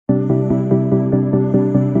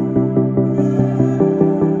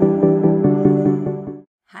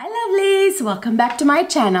lovelies, welcome back to my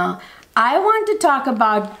channel. I want to talk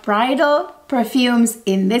about bridal perfumes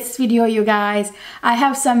in this video, you guys. I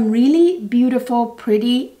have some really beautiful,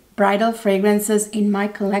 pretty bridal fragrances in my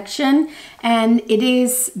collection, and it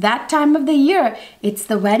is that time of the year. It's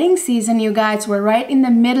the wedding season, you guys. We're right in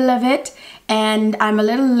the middle of it, and I'm a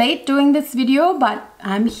little late doing this video, but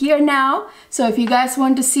I'm here now. So if you guys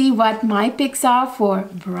want to see what my picks are for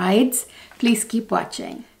brides, please keep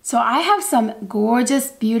watching. So I have some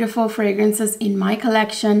gorgeous, beautiful fragrances in my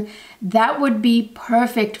collection that would be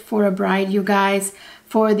perfect for a bride, you guys,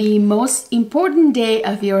 for the most important day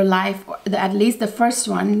of your life, or at least the first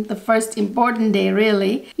one, the first important day,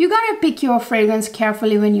 really. You gotta pick your fragrance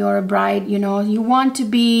carefully when you're a bride, you know. You want to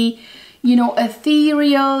be, you know,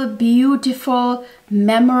 ethereal, beautiful,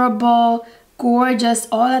 memorable, gorgeous,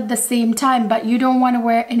 all at the same time, but you don't want to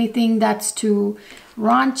wear anything that's too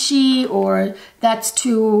raunchy or that's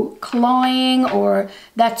too cloying or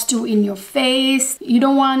that's too in your face. You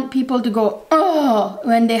don't want people to go, oh,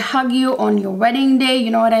 when they hug you on your wedding day, you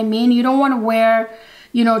know what I mean? You don't want to wear,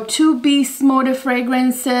 you know, too beast mode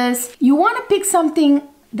fragrances. You want to pick something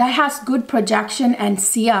that has good projection and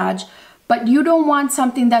sillage, but you don't want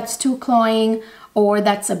something that's too cloying or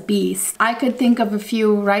that's a beast. I could think of a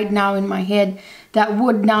few right now in my head that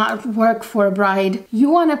would not work for a bride. You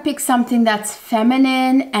want to pick something that's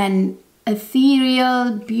feminine and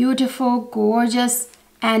ethereal, beautiful, gorgeous,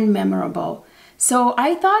 and memorable. So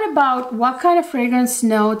I thought about what kind of fragrance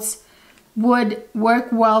notes would work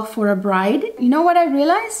well for a bride. You know what I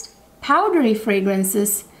realized? Powdery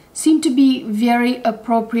fragrances seem to be very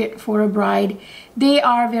appropriate for a bride. They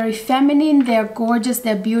are very feminine, they're gorgeous,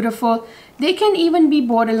 they're beautiful. They can even be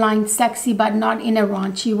borderline sexy, but not in a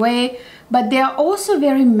raunchy way. But they are also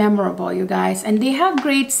very memorable, you guys. And they have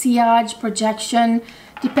great sillage, projection,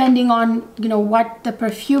 depending on, you know, what the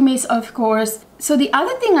perfume is, of course. So the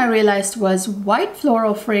other thing I realized was white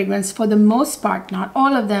floral fragrance, for the most part, not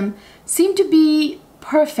all of them, seem to be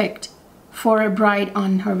perfect for a bride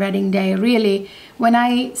on her wedding day, really. When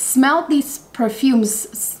I smelled these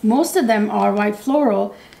perfumes, most of them are white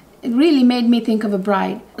floral, it really made me think of a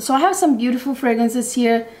bride. So I have some beautiful fragrances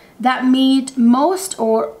here that meet most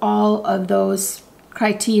or all of those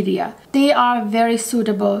criteria. They are very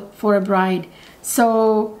suitable for a bride.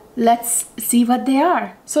 So let's see what they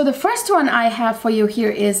are. So the first one I have for you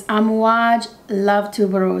here is Amouage Love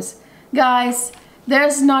Tuberose. Guys,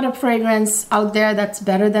 there's not a fragrance out there that's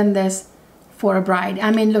better than this for a bride.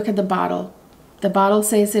 I mean, look at the bottle. The bottle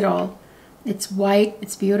says it all. It's white,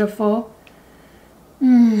 it's beautiful.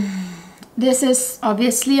 This is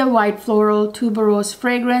obviously a white floral tuberose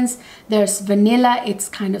fragrance. There's vanilla, it's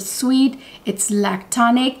kind of sweet, it's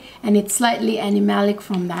lactonic, and it's slightly animalic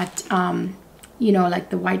from that, you know, like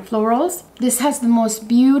the white florals. This has the most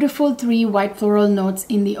beautiful 3 white floral notes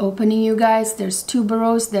in the opening, you guys. There's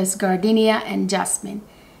tuberose, there's gardenia, and jasmine.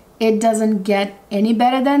 It doesn't get any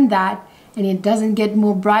better than that, and it doesn't get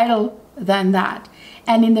more bridal than that.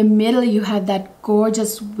 And in the middle you have that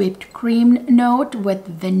gorgeous whipped cream note with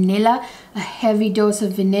vanilla, a heavy dose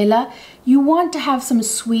of vanilla. You want to have some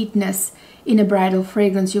sweetness in a bridal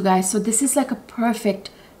fragrance, you guys. So this is like a perfect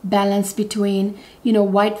balance between, you know,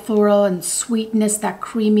 white floral and sweetness, that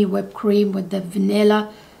creamy whipped cream with the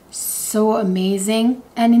vanilla. So amazing.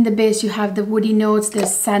 And in the base you have the woody notes.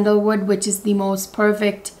 There's sandalwood, which is the most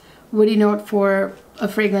perfect woody note for a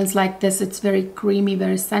fragrance like this. It's very creamy,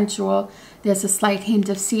 very sensual. There's a slight hint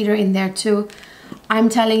of cedar in there too. I'm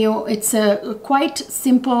telling you, it's a quite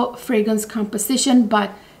simple fragrance composition, but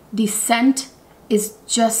the scent is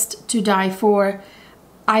just to die for.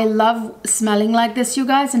 I love smelling like this, you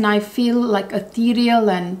guys, and I feel like ethereal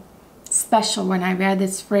and special when I wear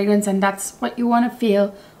this fragrance, and that's what you want to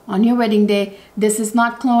feel on your wedding day. This is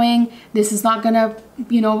not cloying. This is not gonna,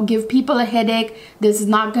 you know, give people a headache. This is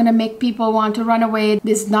not gonna make people want to run away.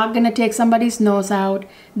 This is not gonna take somebody's nose out.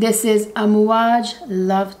 This is Amouage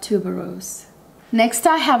Love Tuberose. Next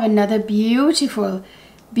I have another beautiful,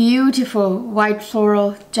 beautiful white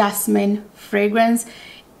floral jasmine fragrance.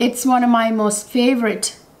 It's one of my most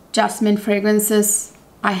favorite jasmine fragrances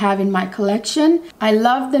I have in my collection. I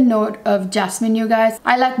love the note of jasmine, you guys.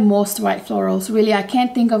 I like most white florals, really. I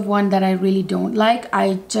can't think of one that I really don't like.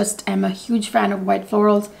 I just am a huge fan of white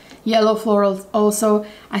florals. Yellow florals also.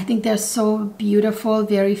 I think they're so beautiful,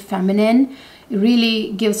 very feminine. It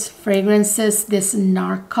really gives fragrances this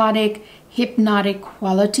narcotic, hypnotic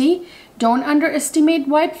quality. Don't underestimate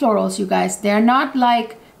white florals, you guys. They're not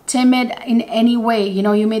like timid in any way. You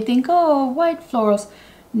know, you may think, oh, white florals.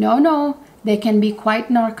 No, no. They can be quite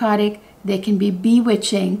narcotic, they can be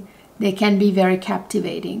bewitching, they can be very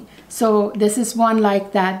captivating. So this is one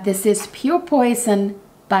like that. This is Pure Poison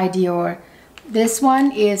by Dior. This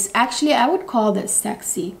one is actually, I would call this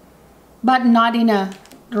sexy, but not in a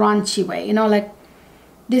raunchy way. You know, like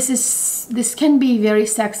this can be very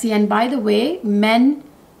sexy. And by the way, men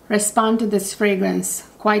respond to this fragrance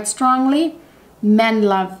quite strongly. Men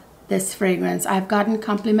love this fragrance. I've gotten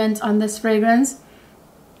compliments on this fragrance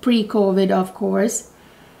pre-COVID, of course.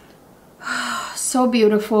 So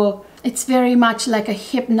beautiful. It's very much like a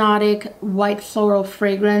hypnotic white floral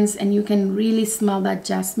fragrance, and you can really smell that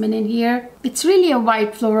jasmine in here. It's really a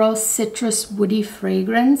white floral citrus woody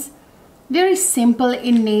fragrance. Very simple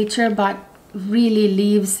in nature, but really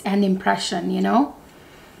leaves an impression, you know.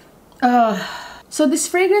 So this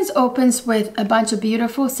fragrance opens with a bunch of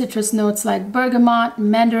beautiful citrus notes like bergamot,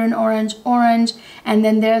 mandarin orange, and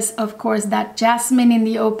then there's of course that jasmine in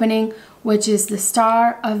the opening, which is the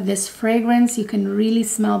star of this fragrance. You can really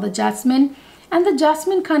smell the jasmine, and the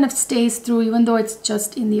jasmine kind of stays through even though it's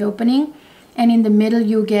just in the opening. And in the middle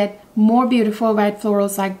you get more beautiful white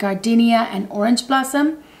florals like gardenia and orange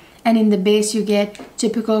blossom, and in the base you get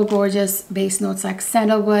typical gorgeous base notes like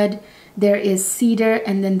sandalwood. There is cedar,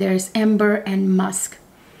 and then there's amber and musk.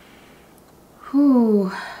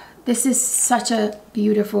 Ooh, this is such a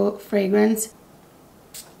beautiful fragrance.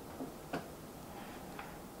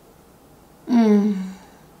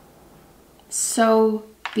 So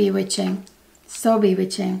bewitching, so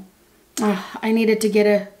bewitching. I needed to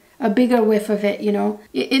get a bigger whiff of it, you know.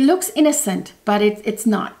 It looks innocent, but it's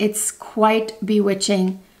not. It's quite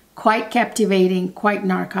bewitching, quite captivating, quite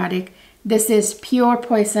narcotic. This is Pure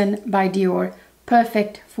Poison by Dior,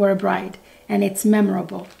 perfect for a bride, and it's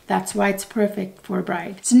memorable. That's why it's perfect for a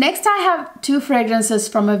bride. So next I have two fragrances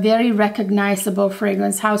from a very recognizable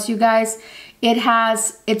fragrance house, you guys. It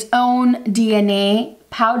has its own DNA,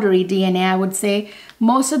 powdery DNA, I would say.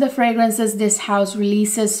 Most of the fragrances this house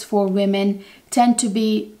releases for women tend to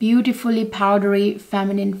be beautifully powdery,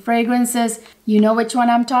 feminine fragrances. You know which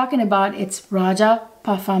one I'm talking about. It's Roja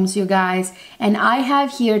Parfums, you guys. And I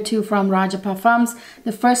have here two from Roja Parfums.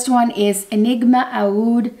 The first one is Enigma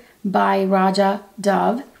Amoud by Roja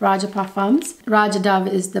Parfums. Roja Dove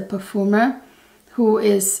is the perfumer who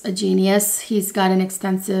is a genius. He's got an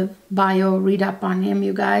extensive bio, read up on him,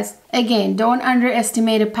 you guys. Again, don't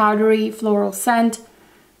underestimate a powdery floral scent.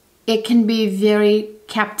 It can be very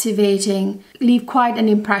captivating, leave quite an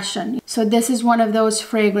impression. So this is one of those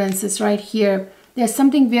fragrances right here. There's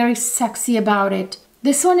something very sexy about it.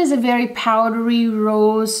 This one is a very powdery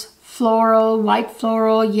rose, floral, white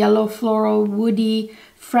floral, yellow floral, woody,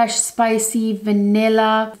 fresh, spicy,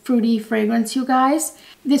 vanilla, fruity fragrance, you guys.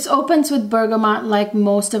 This opens with bergamot like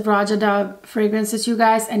most of Roja Dove fragrances, you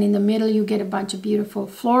guys. And in the middle, you get a bunch of beautiful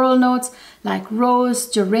floral notes like rose,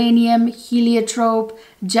 geranium, heliotrope,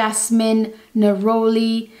 jasmine,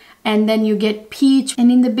 neroli, and then you get peach.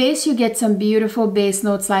 And in the base, you get some beautiful base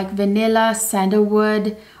notes like vanilla,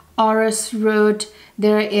 sandalwood, orris root.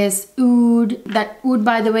 There is oud. That oud,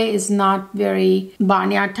 by the way, is not very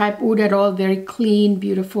barnyard type oud at all. Very clean,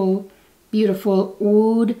 beautiful, beautiful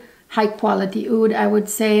oud. High quality oud, I would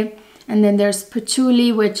say. And then there's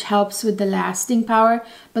patchouli, which helps with the lasting power.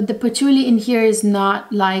 But the patchouli in here is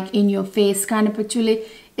not like in your face kind of patchouli.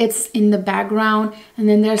 It's in the background. And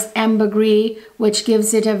then there's ambergris, which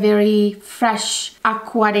gives it a very fresh,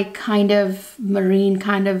 aquatic kind of marine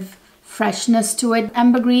kind of freshness to it.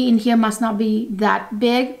 Ambergris in here must not be that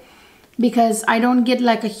big because I don't get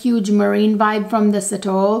like a huge marine vibe from this at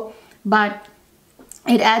all. But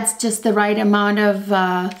it adds just the right amount of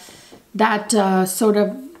that sort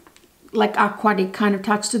of like aquatic kind of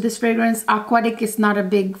touch to this fragrance. Aquatic is not a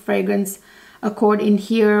big fragrance accord in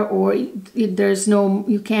here, or there's no,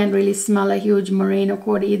 you can't really smell a huge marine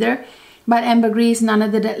accord either. But ambergris none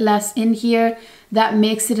of the less in here. That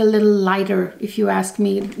makes it a little lighter, if you ask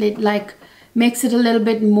me. It like makes it a little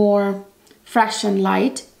bit more fresh and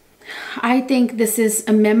light. I think this is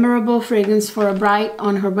a memorable fragrance for a bride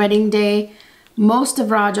on her wedding day. Most of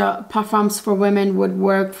Roja Parfums for women would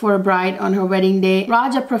work for a bride on her wedding day.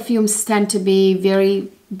 Roja perfumes tend to be very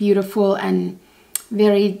beautiful and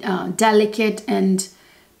very delicate and,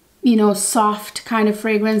 you know, soft kind of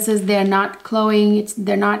fragrances. They're not cloying,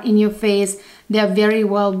 they're not in your face. They're very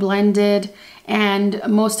well blended, and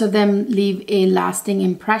most of them leave a lasting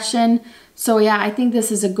impression. So yeah, I think this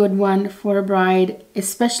is a good one for a bride,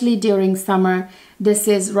 especially during summer. This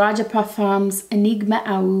is Roja Parfums Enigma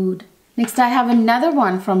Amoud. Next, I have another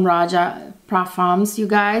one from Roja Parfums, you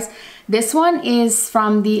guys. This one is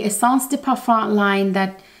from the Essence de Parfum line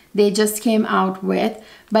that they just came out with,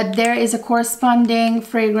 but there is a corresponding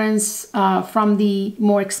fragrance from the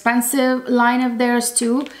more expensive line of theirs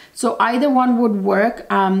too. So either one would work.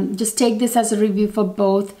 Just take this as a review for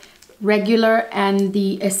both regular and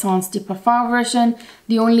the Essence de Parfum version.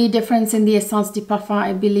 The only difference in the Essence de Parfum,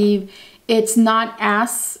 I believe, it's not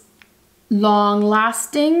as long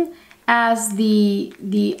lasting as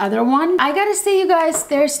the other one. I gotta say, you guys,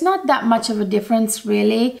 there's not that much of a difference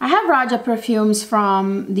really. I have Roja perfumes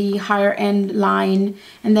from the higher end line,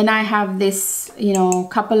 and then I have this, you know,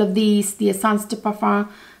 couple of these, the Essence de Parfum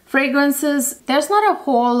fragrances. There's not a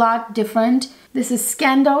whole lot different. This is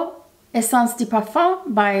Scandal Essence de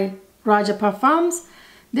Parfum by Roja Perfumes.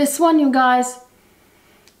 This one, you guys,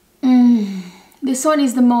 this one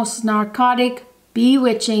is the most narcotic,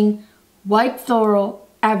 bewitching white floral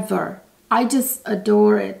ever. I just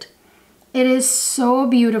adore it. It is so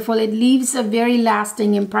beautiful. It leaves a very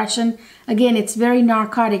lasting impression. Again, it's very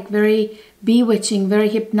narcotic, very bewitching, very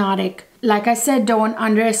hypnotic. Like I said, don't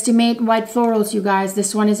underestimate white florals, you guys.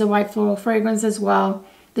 This one is a white floral fragrance as well.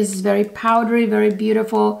 This is very powdery, very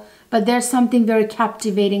beautiful, but there's something very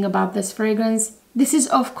captivating about this fragrance. This is,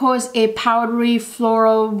 of course, a powdery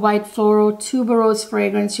floral, white floral tuberose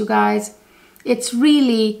fragrance, you guys. It's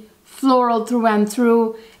really floral through and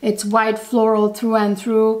through. It's white floral through and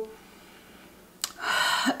through.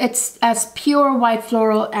 It's as pure white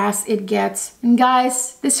floral as it gets. And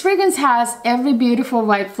guys, this fragrance has every beautiful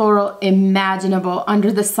white floral imaginable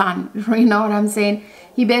under the sun. You know what I'm saying?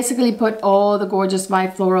 He basically put all the gorgeous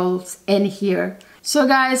white florals in here. So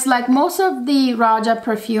guys, like most of the Roja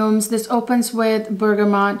perfumes, this opens with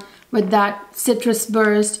bergamot, with that citrus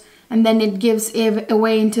burst, and then it gives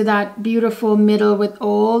away into that beautiful middle with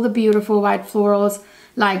all the beautiful white florals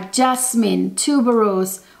like jasmine,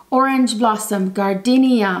 tuberose, orange blossom,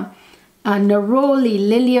 gardenia, neroli,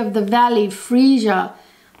 lily of the valley, freesia,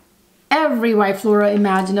 every white floral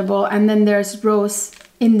imaginable. And then there's rose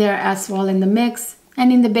in there as well in the mix.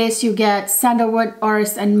 And in the base you get sandalwood,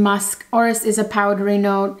 orris, and musk. Orris is a powdery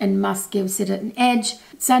note and musk gives it an edge.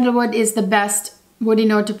 Sandalwood is the best woody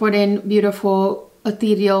note to put in beautiful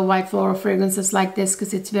ethereal white floral fragrances like this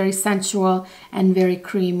because it's very sensual and very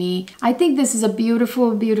creamy. I think this is a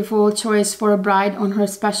beautiful, beautiful choice for a bride on her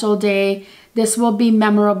special day. This will be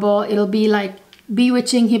memorable. It'll be like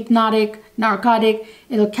bewitching, hypnotic, narcotic.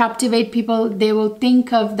 It'll captivate people. They will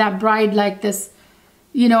think of that bride like this,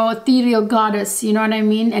 you know, ethereal goddess, you know what I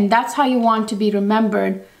mean? And that's how you want to be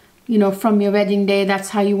remembered, you know, from your wedding day. That's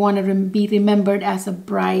how you want to be remembered as a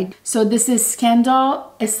bride. So this is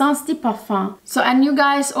Scandal Essence de Parfum. So, and you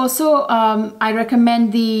guys also, I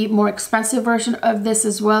recommend the more expensive version of this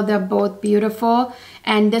as well. They're both beautiful.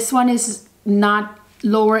 And this one is not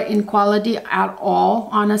lower in quality at all,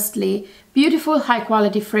 honestly. Beautiful, high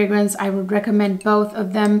quality fragrance. I would recommend both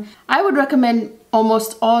of them. I would recommend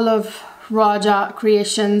almost all of Roja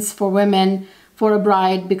creations for women, for a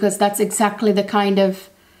bride, because that's exactly the kind of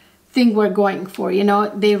thing we're going for, you know.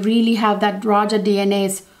 They really have that Roja DNA,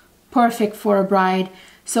 is perfect for a bride.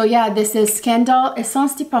 So yeah, this is Scandal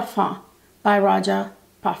Essence de Parfum by Roja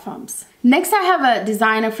Perfumes. Next, I have a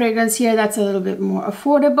designer fragrance here that's a little bit more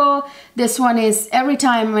affordable. This one is, every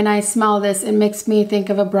time when I smell this, it makes me think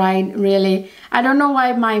of a bride, really. I don't know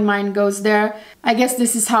why my mind goes there. I guess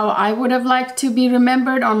this is how I would have liked to be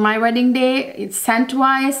remembered on my wedding day. It's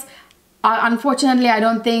scent-wise. Unfortunately, I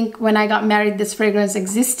don't think when I got married this fragrance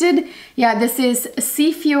existed. Yeah, this is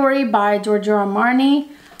Fiori by Giorgio Armani.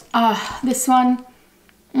 This one,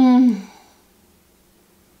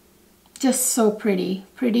 just so pretty.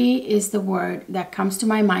 Pretty is the word that comes to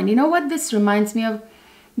my mind. You know what this reminds me of?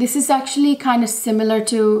 This is actually kind of similar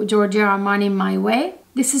to Giorgio Armani My Way.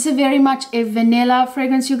 This is a very much a vanilla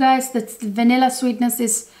fragrance, you guys. The vanilla sweetness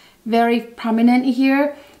is very prominent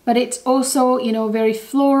here, but it's also, you know, very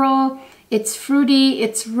floral. It's fruity,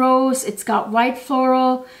 it's rose, it's got white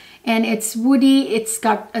floral, and it's woody. It's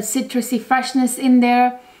got a citrusy freshness in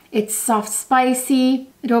there. It's soft, spicy.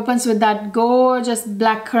 It opens with that gorgeous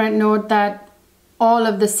blackcurrant note that all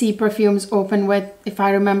of the sea perfumes open with, if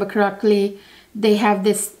I remember correctly. They have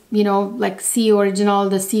this, you know, like Sea Original,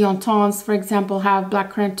 the Sea Entente, for example, have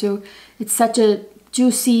blackcurrant too. It's such a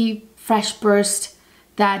juicy, fresh burst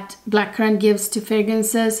that blackcurrant gives to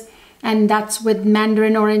fragrances. And that's with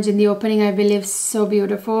mandarin orange in the opening, I believe. So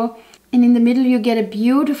beautiful. And in the middle, you get a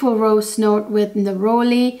beautiful rose note with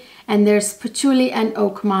neroli, and there's patchouli and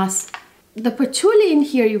oak moss. The patchouli in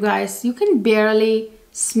here, you guys, you can barely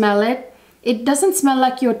smell it. It doesn't smell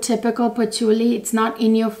like your typical patchouli. It's not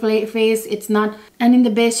in your face. It's not. And in the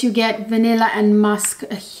base, you get vanilla and musk,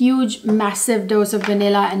 a huge, massive dose of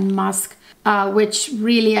vanilla and musk, which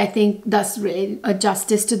really, I think, does really a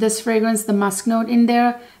justice to this fragrance, the musk note in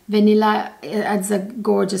there. vanilla adds a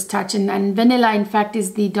gorgeous touch, and vanilla in fact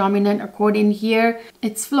is the dominant accord in here.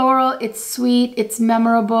 It's floral, it's sweet, it's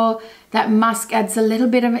memorable. That musk adds a little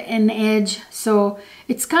bit of an edge, so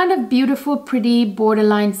it's kind of beautiful, pretty,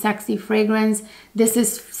 borderline sexy fragrance. This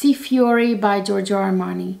is Fiori by Giorgio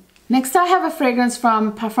Armani. Next I have a fragrance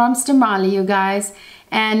from Parfums de Marly, you guys,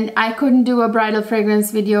 and I couldn't do a bridal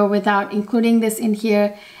fragrance video without including this in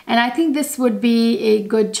here, and I think this would be a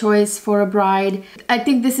good choice for a bride. I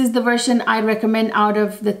think this is the version I recommend out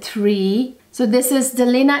of the three. So this is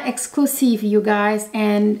Delina Exclusif, you guys,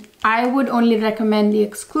 and I would only recommend the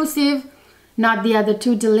Exclusif, not the other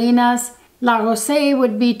two Delinas. La Rosée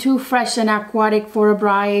would be too fresh and aquatic for a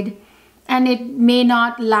bride, and it may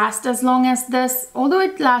not last as long as this, although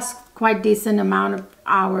it lasts quite decent amount of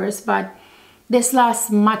hours, but this lasts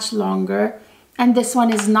much longer. And this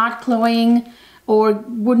one is not cloying or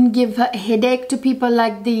wouldn't give a headache to people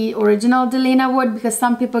like the original Delina would, because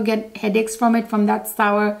some people get headaches from it, from that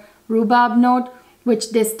sour rhubarb note,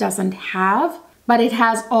 which this doesn't have, but it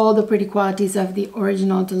has all the pretty qualities of the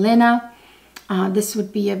original Delina. This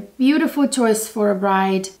would be a beautiful choice for a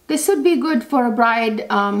bride. This would be good for a bride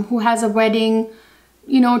who has a wedding,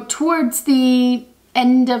 you know, towards the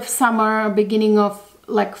end of summer, beginning of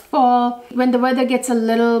like fall, when the weather gets a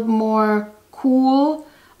little more cool,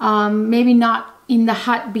 maybe not in the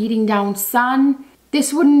hot beating down sun.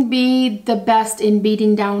 This wouldn't be the best in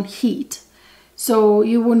beating down heat. So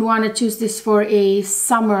you wouldn't want to choose this for a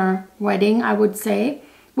summer wedding, I would say.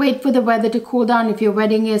 Wait for the weather to cool down. If your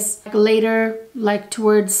wedding is later, like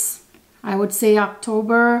towards, I would say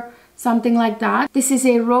October, something like that. This is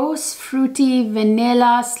a rose, fruity,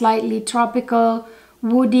 vanilla, slightly tropical,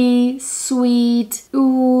 woody, sweet,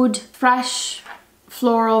 oud, fresh,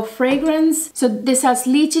 floral fragrance. So this has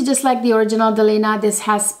lychee just like the original Delina. This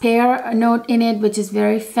has pear note in it, which is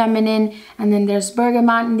very feminine, and then there's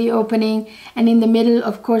bergamot in the opening, and in the middle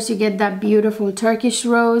of course you get that beautiful Turkish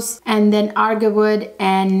rose, and then argawood,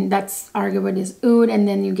 and that's argawood is oud, and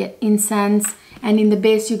then you get incense, and in the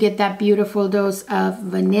base you get that beautiful dose of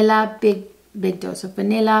vanilla, big dose of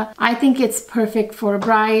vanilla. I think it's perfect for a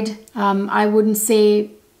bride. I wouldn't say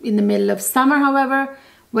in the middle of summer, however.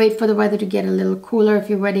 Wait for the weather to get a little cooler. If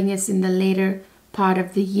your wedding is in the later part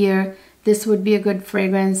of the year, this would be a good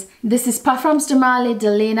fragrance. This is Parfums de Marly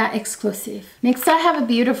Delina Exclusif. Next I have a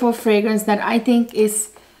beautiful fragrance that I think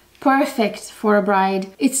is perfect for a bride.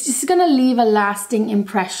 It's just gonna leave a lasting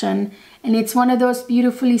impression, and it's one of those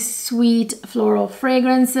beautifully sweet floral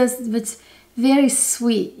fragrances, which very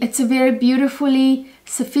sweet. It's a very beautifully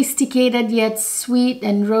sophisticated yet sweet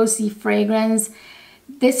and rosy fragrance.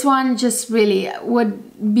 This one just really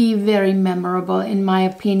would be very memorable in my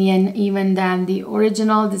opinion, even than the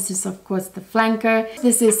original. This is of course the flanker.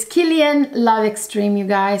 This is Kilian Love Extreme, you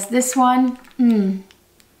guys. This one,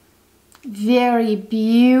 very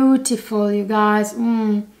beautiful, you guys.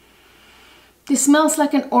 This smells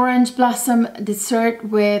like an orange blossom dessert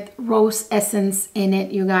with rose essence in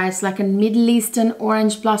it, you guys. Like a Middle Eastern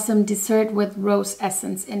orange blossom dessert with rose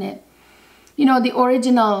essence in it. You know, the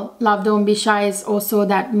original Love Don't Be Shy is also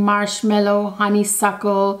that marshmallow,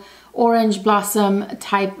 honeysuckle, orange blossom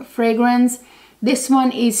type fragrance. This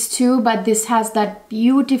one is too, but this has that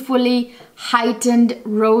beautifully heightened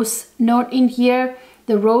rose note in here.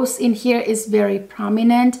 The rose in here is very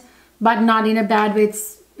prominent, but not in a bad way.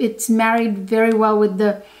 It's married very well with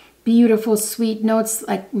the beautiful sweet notes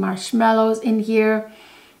like marshmallows in here.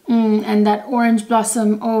 And that orange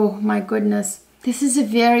blossom, oh my goodness. This is a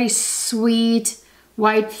very sweet,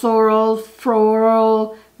 white floral,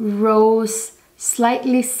 rose,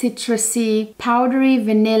 slightly citrusy, powdery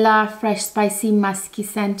vanilla, fresh spicy musky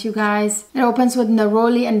scent, you guys. It opens with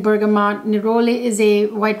neroli and bergamot. Neroli is a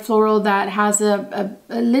white floral that has a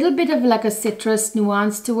little bit of like a citrus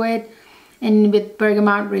nuance to it, and with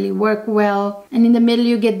bergamot really work well. And in the middle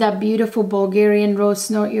you get that beautiful Bulgarian rose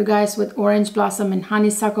note, you guys, with orange blossom and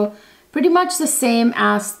honeysuckle. Pretty much the same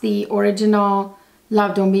as the original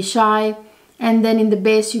Love Don't Be Shy. And then in the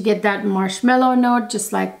base you get that marshmallow note,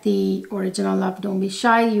 just like the original Love Don't Be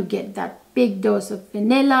Shy. You get that big dose of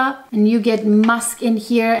vanilla, and you get musk in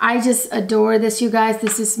here. I just adore this, you guys.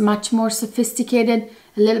 This is much more sophisticated,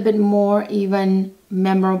 a little bit more even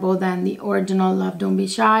memorable than the original Love Don't Be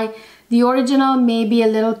Shy. The original may be a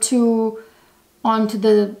little too onto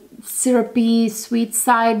the syrupy sweet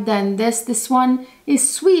side than this. This one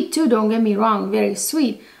is sweet too, don't get me wrong, very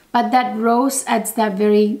sweet. But that rose adds that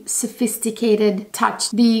very sophisticated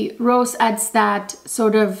touch. The rose adds that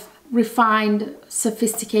sort of refined,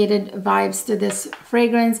 sophisticated vibes to this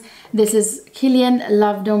fragrance. This is Kilian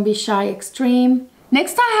Love Don't Be Shy Extreme.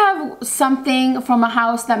 Next, I have something from a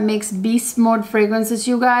house that makes beast mode fragrances,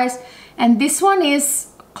 you guys. And this one is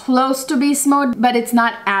close to beast mode, but it's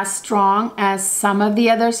not as strong as some of the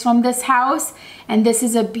others from this house. And this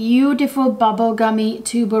is a beautiful bubblegummy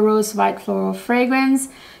tuberose white floral fragrance.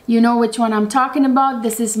 You know which one I'm talking about.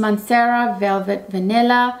 This is Mancera Velvet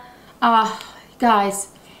Vanilla.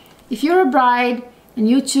 Guys, if you're a bride and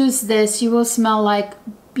you choose this, you will smell like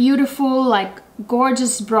beautiful, like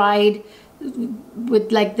gorgeous bride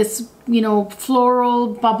with like this, you know,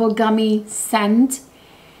 floral bubblegummy scent.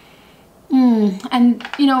 And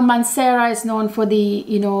you know, Mancera is known for the,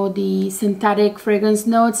 you know, the synthetic fragrance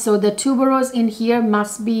notes, so the tuberose in here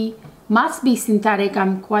must be synthetic,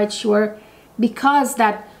 I'm quite sure, because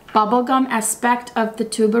that bubblegum aspect of the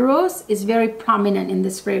tuberose is very prominent in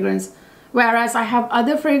this fragrance. Whereas I have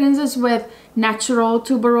other fragrances with natural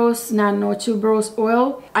tuberose, no tuberose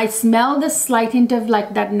oil. I smell the slight hint of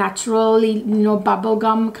like that naturally, you know,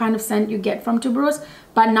 bubblegum kind of scent you get from tuberose,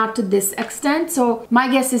 but not to this extent. So my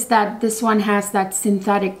guess is that this one has that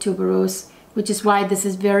synthetic tuberose, which is why this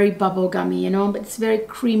is very bubblegummy, you know, but it's very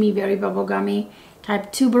creamy, very bubblegummy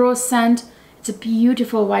type tuberose scent. It's a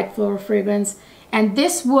beautiful white floral fragrance, and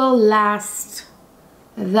this will last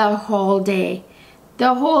the whole day.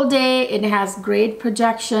 The whole day. It has great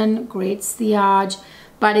projection, great sillage,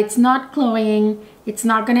 but it's not cloying. It's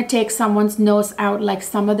not going to take someone's nose out like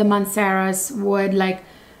some of the Manceras would, like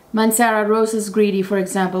Mancera Roses Greedy, for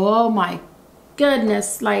example. Oh my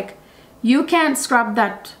goodness, like you can't scrub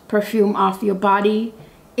that perfume off your body.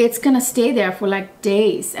 It's going to stay there for like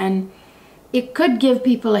days, and it could give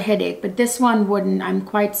people a headache, but this one wouldn't. I'm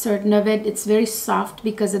quite certain of it. It's very soft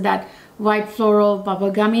because of that white floral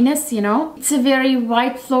bubblegumminess, you know. It's a very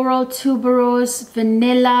white floral tuberose,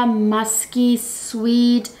 vanilla, musky,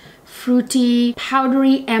 sweet, fruity,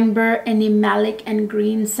 powdery amber, animalic, and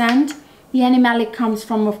green scent. The animalic comes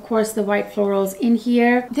from, of course, the white florals in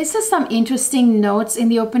here. This is some interesting notes in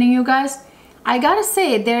the opening, you guys. I gotta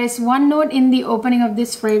say, there is one note in the opening of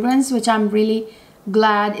this fragrance which I'm really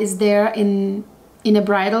glad is there in a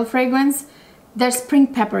bridal fragrance. There's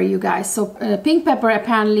pink pepper, you guys. So pink pepper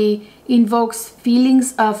apparently invokes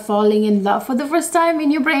feelings of falling in love for the first time in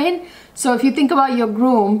your brain. So if you think about your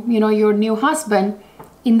groom, you know, your new husband,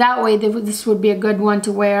 in that way, this would be a good one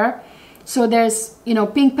to wear. So there's, you know,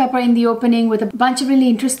 pink pepper in the opening with a bunch of really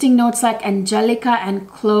interesting notes like angelica and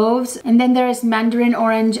cloves. And then there is mandarin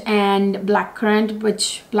orange and blackcurrant,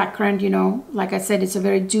 which blackcurrant, you know, like I said, it's a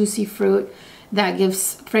very juicy fruit that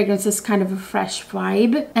gives fragrances kind of a fresh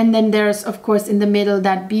vibe. And then there's, of course, in the middle,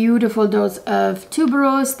 that beautiful dose of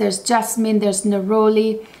tuberose. There's jasmine, there's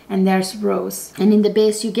neroli, and there's rose. And in the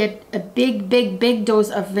base, you get a big dose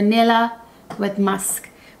of vanilla with musk,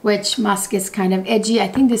 which musk is kind of edgy. I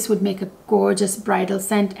think this would make a gorgeous bridal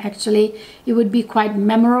scent, actually. It would be quite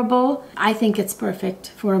memorable. I think it's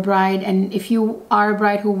perfect for a bride. And if you are a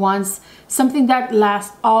bride who wants something that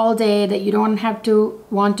lasts all day, that you don't have to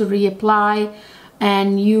want to reapply,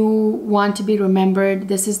 and you want to be remembered,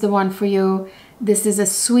 this is the one for you. This is a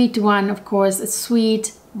sweet one, of course, a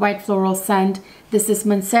sweet white floral scent. This is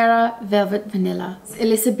Mancera Velvet Vanilla. It's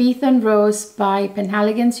Elizabethan Rose by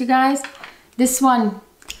Penhaligon, you guys. This one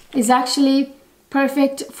is actually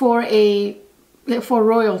perfect for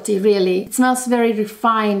royalty, really. It smells very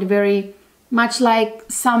refined, very much like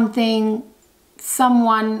someone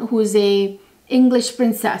who's a English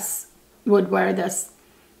princess would wear this.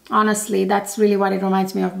 Honestly, that's really what it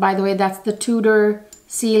reminds me of. By the way, that's the Tudor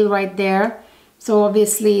seal right there. So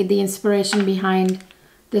obviously the inspiration behind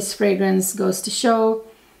this fragrance goes to show.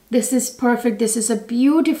 This is perfect. This is a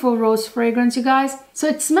beautiful rose fragrance, you guys. So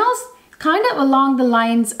it smells kind of along the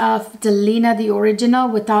lines of Delina, the original,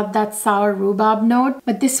 without that sour rhubarb note.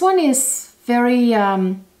 But this one is very,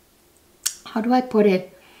 how do I put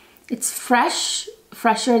it? It's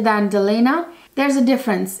fresher than Delina. There's a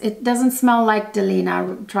difference. It doesn't smell like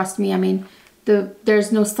Delina, trust me. I mean,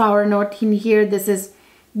 there's no sour note in here. This is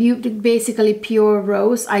basically pure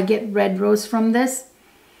rose. I get red rose from this.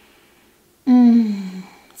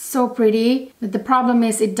 So pretty, but the problem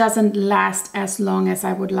is it doesn't last as long as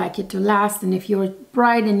I would like it to last. And if you're a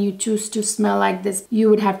bride and you choose to smell like this, you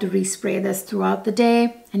would have to respray this throughout the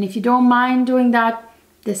day. And if you don't mind doing that,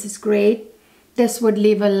 this is great. This would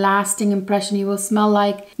leave a lasting impression. You would smell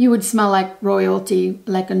like royalty,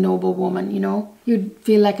 like a noble woman, you know. You'd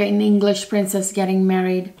feel like an English princess getting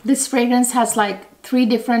married. This fragrance has like 3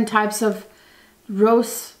 different types of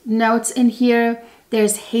rose notes in here.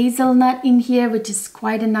 There's hazelnut in here, which is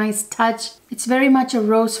quite a nice touch. It's very much a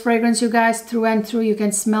rose fragrance, you guys, through and through. You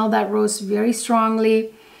can smell that rose very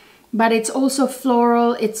strongly. But it's also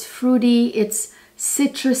floral, it's fruity, it's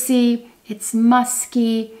citrusy, It's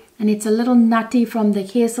musky and it's a little nutty from the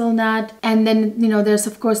hazelnut. And then, you know, there's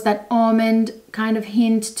of course that almond kind of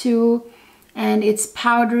hint too. And it's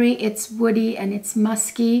powdery, it's woody, and it's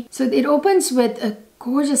musky. So it opens with a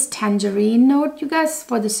gorgeous tangerine note, you guys,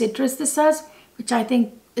 for the citrus this has, which I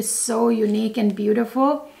think is so unique and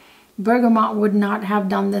beautiful. Bergamot would not have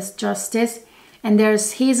done this justice. And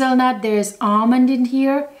there's hazelnut, there's almond in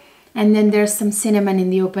here, and then there's some cinnamon in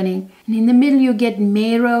the opening. And in the middle you get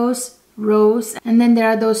May rose, and then there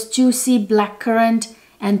are those juicy blackcurrant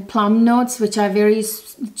and plum notes, which are very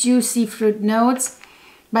juicy fruit notes.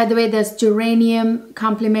 By the way, there's geranium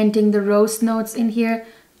complementing the rose notes in here.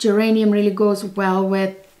 Geranium really goes well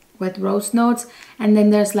with rose notes. And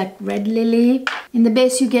then there's like red lily. In the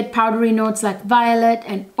base you get powdery notes like violet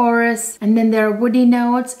and orris, and then there are woody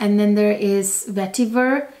notes, and then there is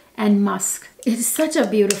vetiver and musk. It's such a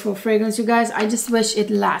beautiful fragrance, you guys. I just wish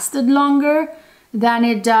it lasted longer than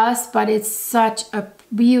it does, but it's such a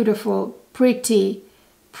beautiful, pretty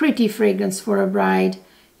fragrance for a bride.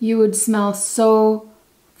 You would smell so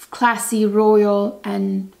classy, royal,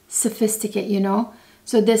 and sophisticated, you know.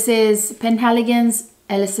 So this is Penhaligon's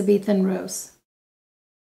Elizabethan Rose.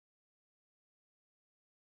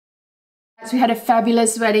 So we had a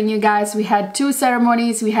fabulous wedding, you guys. We had 2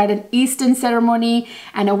 ceremonies. We had an Eastern ceremony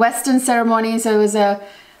and a Western ceremony. So it was a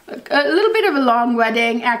little bit of a long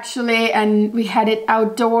wedding actually, and we had it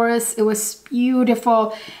outdoors. It was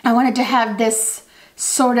beautiful. I wanted to have this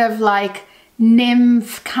sort of like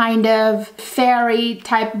nymph kind of fairy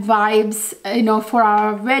type vibes, you know, for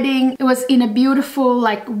our wedding. It was in a beautiful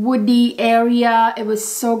like woody area. It was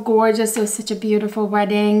so gorgeous. It was such a beautiful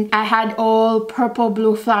wedding. I had all purple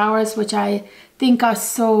blue flowers, which I think are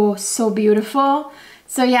so beautiful.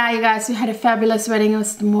 So yeah, you guys, we had a fabulous wedding. It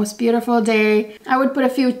was the most beautiful day. I would put a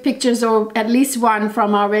few pictures, or at least one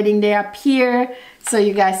from our wedding day up here so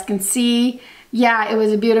you guys can see. Yeah, it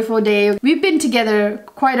was a beautiful day. We've been together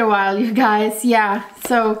quite a while, you guys. Yeah,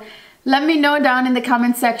 so let me know down in the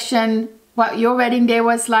comment section what your wedding day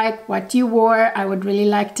was like, what you wore. I would really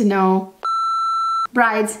like to know.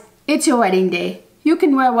 Brides, it's your wedding day. You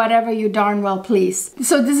can wear whatever you darn well please.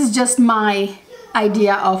 So this is just my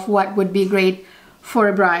idea of what would be great for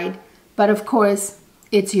a bride. But of course,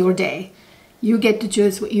 it's your day. You get to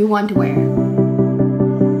choose what you want to wear.